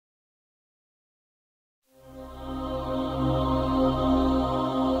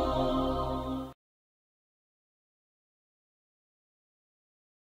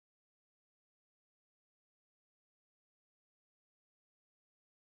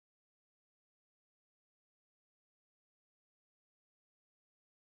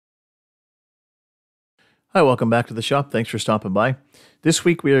Hi, welcome back to the shop. Thanks for stopping by. This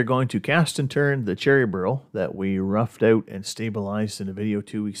week we are going to cast and turn the cherry burl that we roughed out and stabilized in a video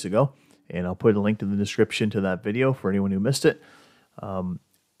 2 weeks ago. And I'll put a link in the description to that video for anyone who missed it. I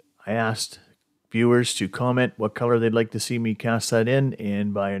asked viewers to comment what color they'd like to see me cast that in,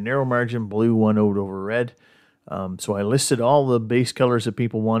 and by a narrow margin, blue won out over red. So I listed all the base colors that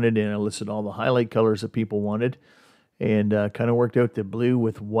people wanted, and I listed all the highlight colors that people wanted, and kind of worked out that blue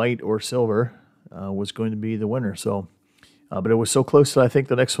with white or silver was going to be the winner. So, but it was so close that I think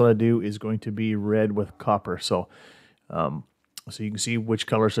the next one I do is going to be red with copper. So, so you can see which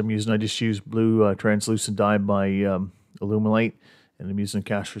colors I'm using. I just used blue translucent dye by Illuminate, and I'm using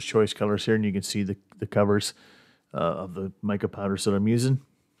Caster's Choice colors here, and you can see the covers of the mica powders that I'm using.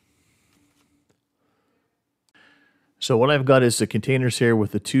 So what I've got is the containers here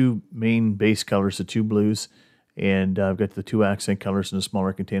with the two main base colors, the two blues, and I've got the two accent colors in the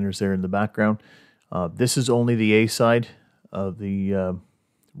smaller containers there in the background. This is only the A side of the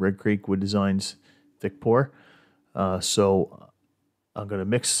Red Creek Wood Designs thick pour. So I'm going to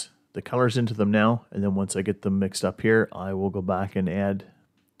mix the colors into them now, and then once I get them mixed up here, I will go back and add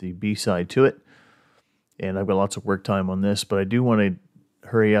the B side to it. And I've got lots of work time on this, but I do want to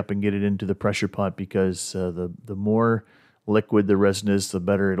hurry up and get it into the pressure pot because the more liquid the resin is, the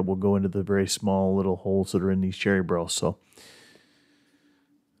better it will go into the very small little holes that are in these cherry burls. So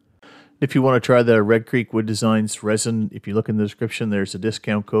if you want to try the Red Creek Wood Designs resin, if you look in the description, there's a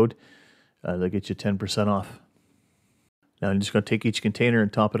discount code that'll get you 10% off. Now I'm just going to take each container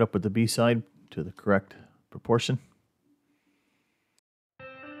and top it up with the B side to the correct proportion.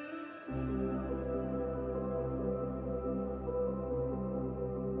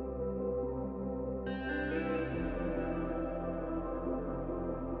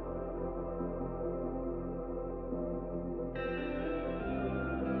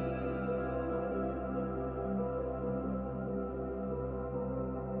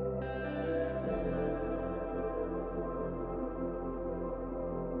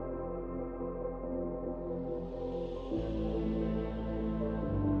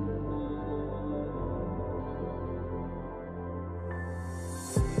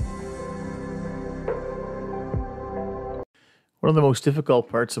 One of the most difficult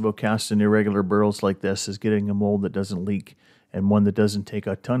parts about casting irregular burls like this is getting a mold that doesn't leak and one that doesn't take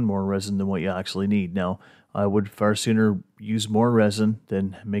a ton more resin than what you actually need. Now, I would far sooner use more resin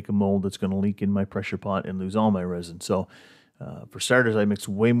than make a mold that's going to leak in my pressure pot and lose all my resin. So, for starters, I mixed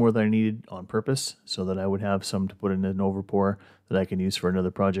way more than I needed on purpose so that I would have some to put in an overpour that I can use for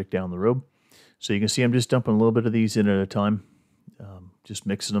another project down the road. So you can see I'm just dumping a little bit of these in at a time, just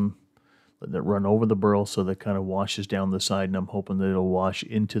mixing them. Letting it run over the burl so that it kind of washes down the side, and I'm hoping that it'll wash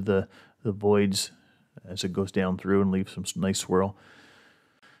into the voids as it goes down through and leave some nice swirl.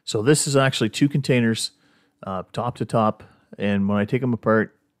 So this is actually two containers, top to top, and when I take them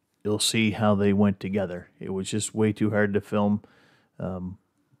apart, you'll see how they went together. It was just way too hard to film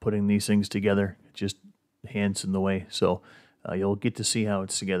putting these things together, just hands in the way. So you'll get to see how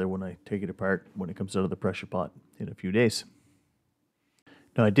it's together when I take it apart when it comes out of the pressure pot in a few days.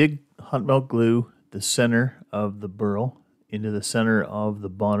 Now I did hot melt glue the center of the burl into the center of the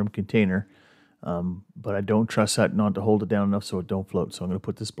bottom container, but I don't trust that not to hold it down enough so it don't float. So I'm going to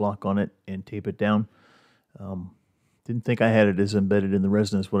put this block on it and tape it down. Didn't think I had it as embedded in the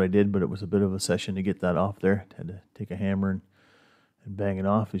resin as what I did, but it was a bit of a session to get that off there. Had to take a hammer and bang it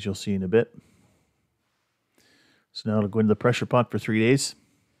off, as you'll see in a bit. So now it'll go into the pressure pot for 3 days.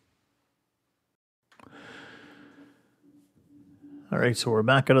 All right, so we're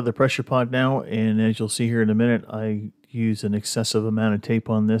back out of the pressure pot now, and as you'll see here in a minute, I used an excessive amount of tape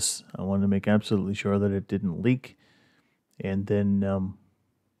on this. I wanted to make absolutely sure that it didn't leak. And then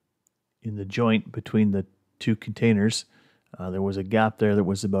in the joint between the two containers, there was a gap there that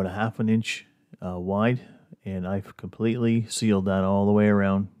was about a ½ inch wide, and I've completely sealed that all the way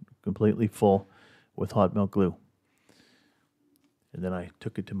around, completely full with hot melt glue. And then I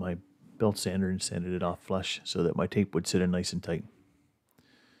took it to my belt sander and sanded it off flush so that my tape would sit in nice and tight.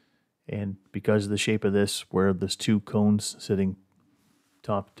 And because of the shape of this, where there's two cones sitting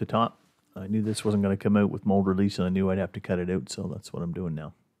top to top, I knew this wasn't going to come out with mold release, and I knew I'd have to cut it out, so that's what I'm doing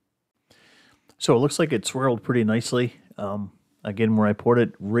now. So it looks like it swirled pretty nicely. Again, where I poured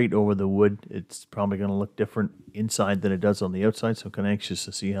it right over the wood, it's probably going to look different inside than it does on the outside, so I'm kind of anxious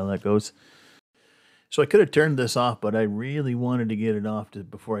to see how that goes. So I could have turned this off, but I really wanted to get it off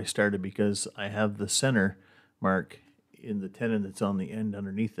before I started because I have the center mark in the tenon that's on the end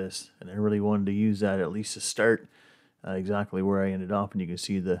underneath this, and I really wanted to use that at least to start exactly where I ended off, and you can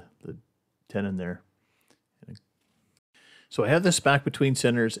see the tenon there. So I have this back between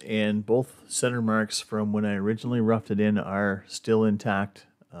centers, and both center marks from when I originally roughed it in are still intact.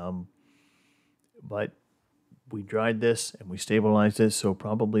 But we dried this and we stabilized it, so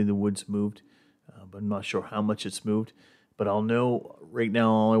probably the wood's moved, but I'm not sure how much it's moved. But I'll know right now.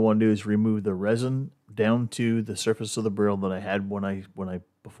 All I want to do is remove the resin down to the surface of the burl that I had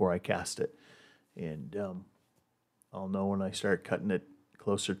before I cast it, and I'll know when I start cutting it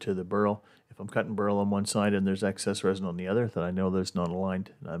closer to the burl. If I'm cutting burl on one side and there's excess resin on the other, then I know that it's not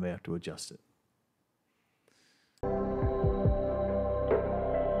aligned and I may have to adjust it.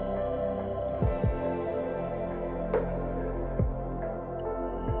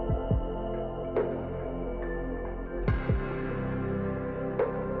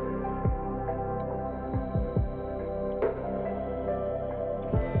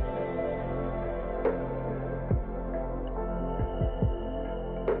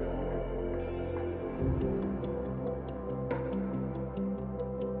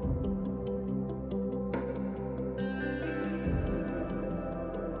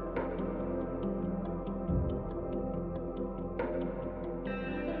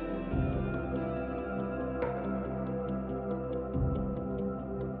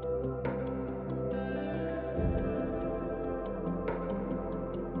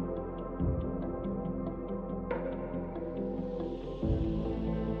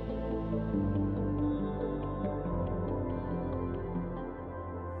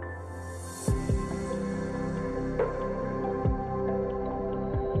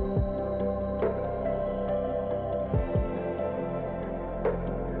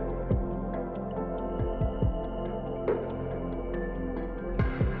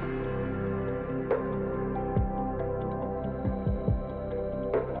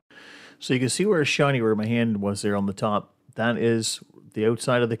 So you can see where shiny where my hand was there on the top. That is the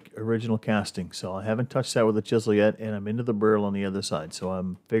outside of the original casting. So I haven't touched that with a chisel yet, and I'm into the burl on the other side. So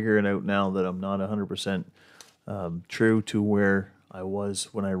I'm figuring out now that I'm not 100% true to where I was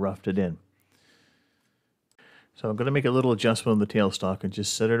when I roughed it in. So I'm going to make a little adjustment on the tailstock and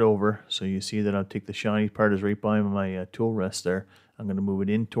just set it over. So you see that I'll take the shiny part is right by my tool rest there. I'm going to move it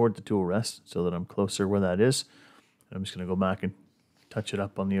in toward the tool rest so that I'm closer where that is. And I'm just going to go back and touch it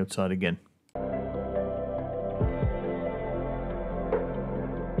up on the outside again.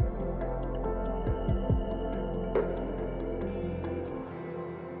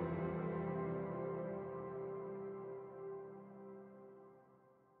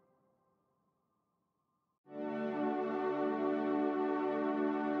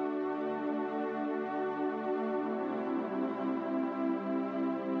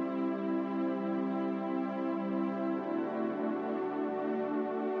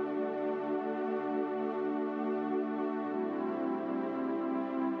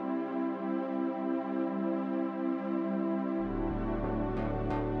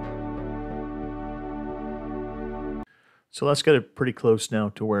 So let's get it pretty close now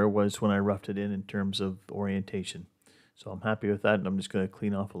to where it was when I roughed it in terms of orientation. So I'm happy with that, and I'm just going to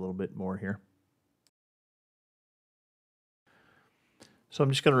clean off a little bit more here. So I'm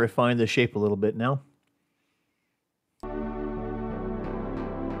just going to refine the shape a little bit now.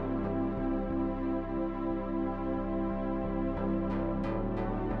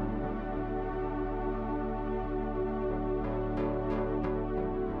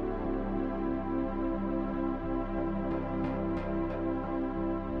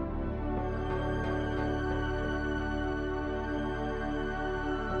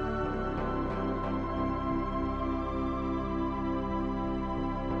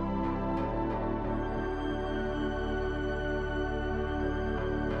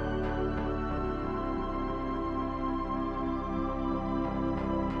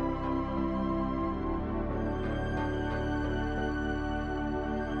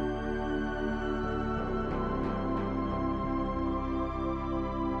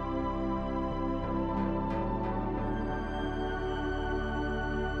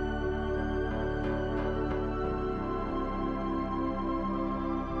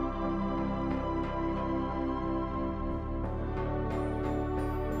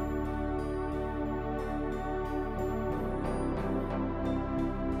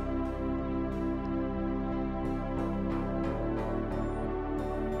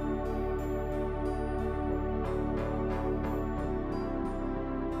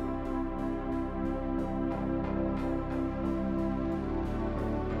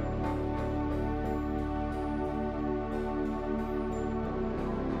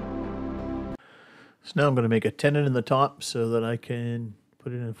 So now I'm going to make a tenon in the top so that I can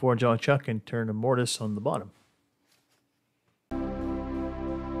put it in a 4-jaw chuck and turn a mortise on the bottom.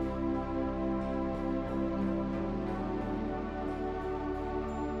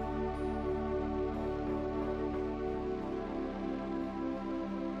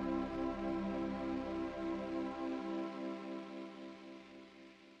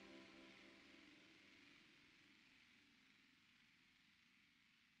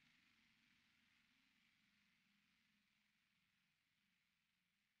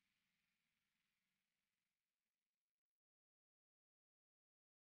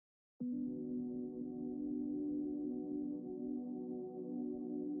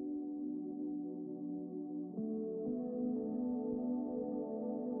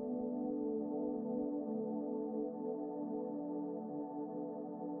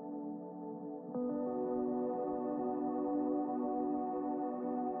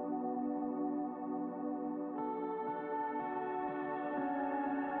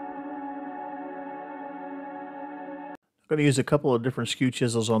 I'm going to use a couple of different skew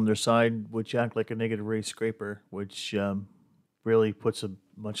chisels on their side, which act like a negative raise scraper, which really puts a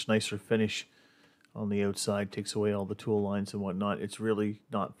much nicer finish on the outside, takes away all the tool lines and whatnot. It's really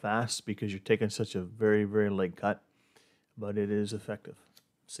not fast because you're taking such a very, very light cut, but it is effective.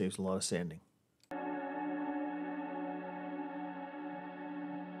 Saves a lot of sanding.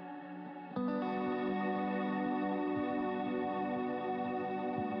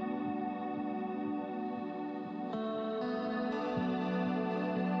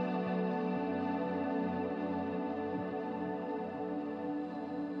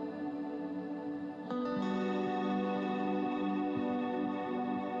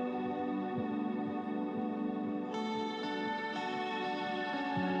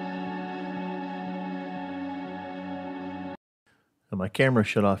 And my camera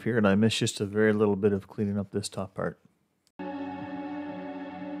shut off here, and I missed just a very little bit of cleaning up this top part.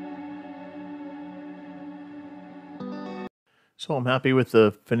 So I'm happy with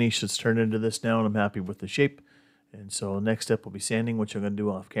the finish that's turned into this now, and I'm happy with the shape. And so the next step will be sanding, which I'm going to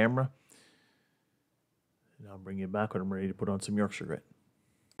do off camera. And I'll bring you back when I'm ready to put on some Yorkshire grit.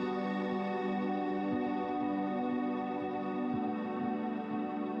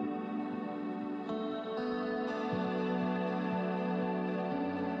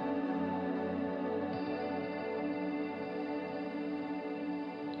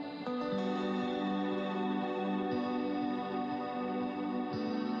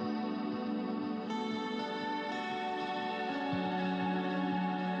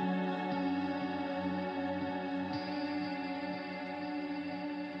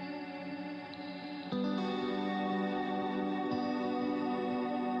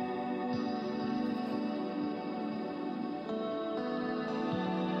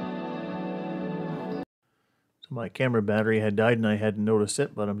 My camera battery had died and I hadn't noticed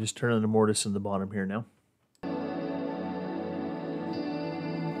it, but I'm just turning the mortise in the bottom here now.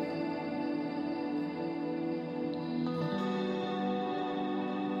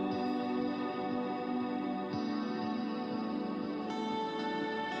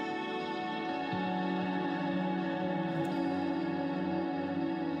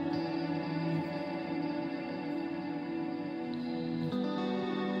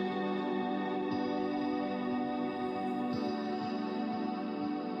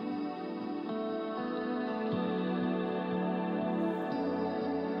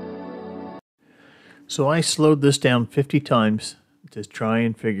 So I slowed this down 50 times to try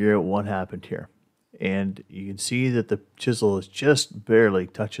and figure out what happened here. And you can see that the chisel is just barely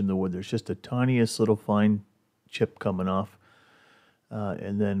touching the wood. There's just the tiniest little fine chip coming off.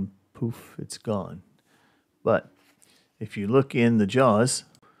 And then poof, it's gone. But if you look in the jaws,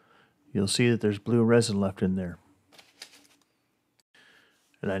 you'll see that there's blue resin left in there.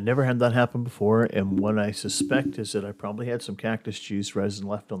 And I never had that happen before, and what I suspect is that I probably had some cactus juice resin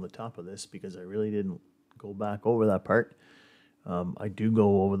left on the top of this because I really didn't go back over that part. I do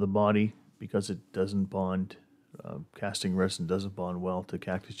go over the body because it doesn't bond, casting resin doesn't bond well to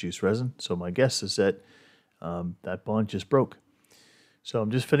cactus juice resin. So my guess is that that bond just broke. So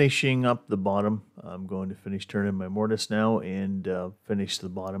I'm just finishing up the bottom. I'm going to finish turning my mortise now and finish the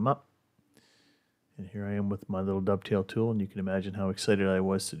bottom up. And here I am with my little dovetail tool, and you can imagine how excited I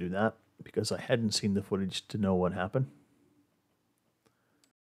was to do that because I hadn't seen the footage to know what happened.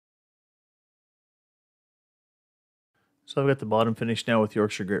 So I've got the bottom finished now with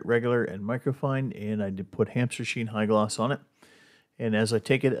Yorkshire Grit Regular and Microfine, and I did put Hampshire Sheen High Gloss on it. And as I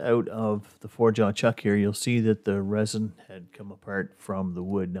take it out of the 4-jaw chuck here, you'll see that the resin had come apart from the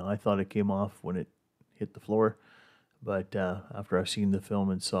wood. Now I thought it came off when it hit the floor. But after I've seen the film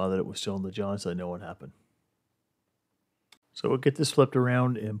and saw that it was still in the jaws, I know what happened. So we'll get this flipped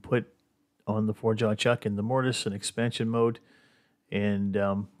around and put on the 4-jaw chuck in the mortise in expansion mode. And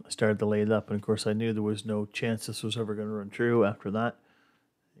I started to lay it up. And of course I knew there was no chance this was ever going to run true after that.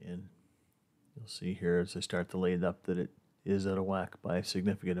 And you'll see here as I start to lay it up that it is out of whack by a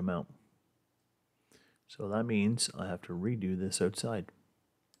significant amount. So that means I have to redo this outside.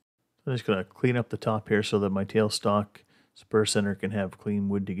 I'm just going to clean up the top here so that my tailstock spur center can have clean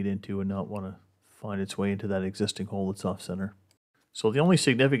wood to get into and not want to find its way into that existing hole that's off center. So the only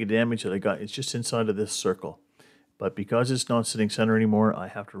significant damage that I got is just inside of this circle. But because it's not sitting center anymore, I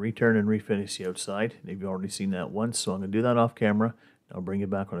have to return and refinish the outside. And you've already seen that once, so I'm going to do that off camera. I'll bring it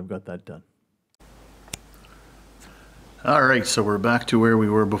back when I've got that done. Alright, so we're back to where we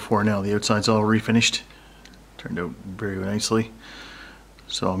were before now. The outside's all refinished. Turned out very nicely.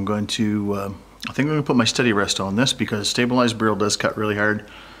 So I'm going to, I think I'm going to put my steady rest on this because stabilized burl does cut really hard.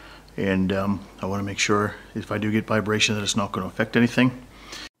 And I want to make sure if I do get vibration that it's not going to affect anything.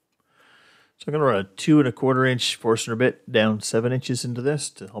 So I'm going to run a 2 1/4 inch Forstner bit down 7 inches into this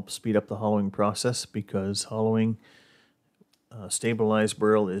to help speed up the hollowing process, because hollowing stabilized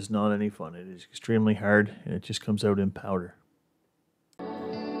burl is not any fun. It is extremely hard and it just comes out in powder.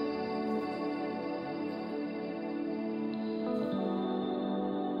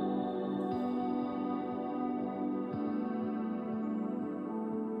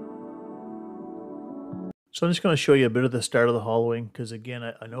 So I'm just going to show you a bit of the start of the hollowing, because again,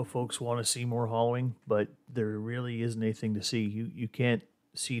 I know folks want to see more hollowing, but there really isn't anything to see. You can't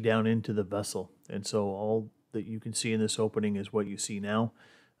see down into the vessel, and so all that you can see in this opening is what you see now.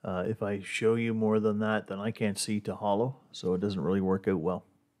 If I show you more than that, then I can't see to hollow, so it doesn't really work out well.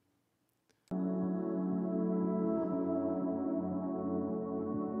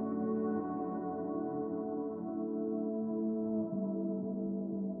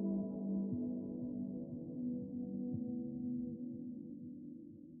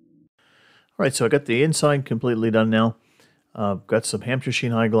 All right, so I got the inside completely done now. Got some Hampshire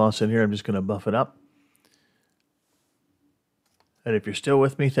Sheen high gloss in here. I'm just going to buff it up. And if you're still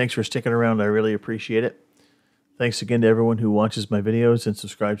with me, thanks for sticking around. I really appreciate it. Thanks again to everyone who watches my videos and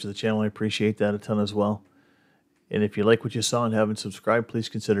subscribes to the channel. I appreciate that a ton as well. And if you like what you saw and haven't subscribed, please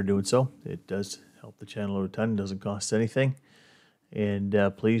consider doing so. It does help the channel out a ton. It doesn't cost anything. And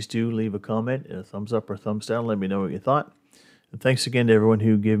please do leave a comment, a thumbs up or thumbs down. Let me know what you thought. And thanks again to everyone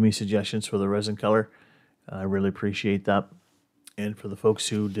who gave me suggestions for the resin color. I really appreciate that. And for the folks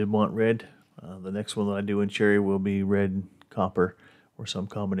who did want red, the next one that I do in cherry will be red, copper, or some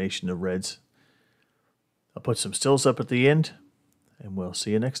combination of reds. I'll put some stills up at the end, and we'll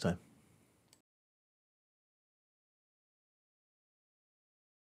see you next time.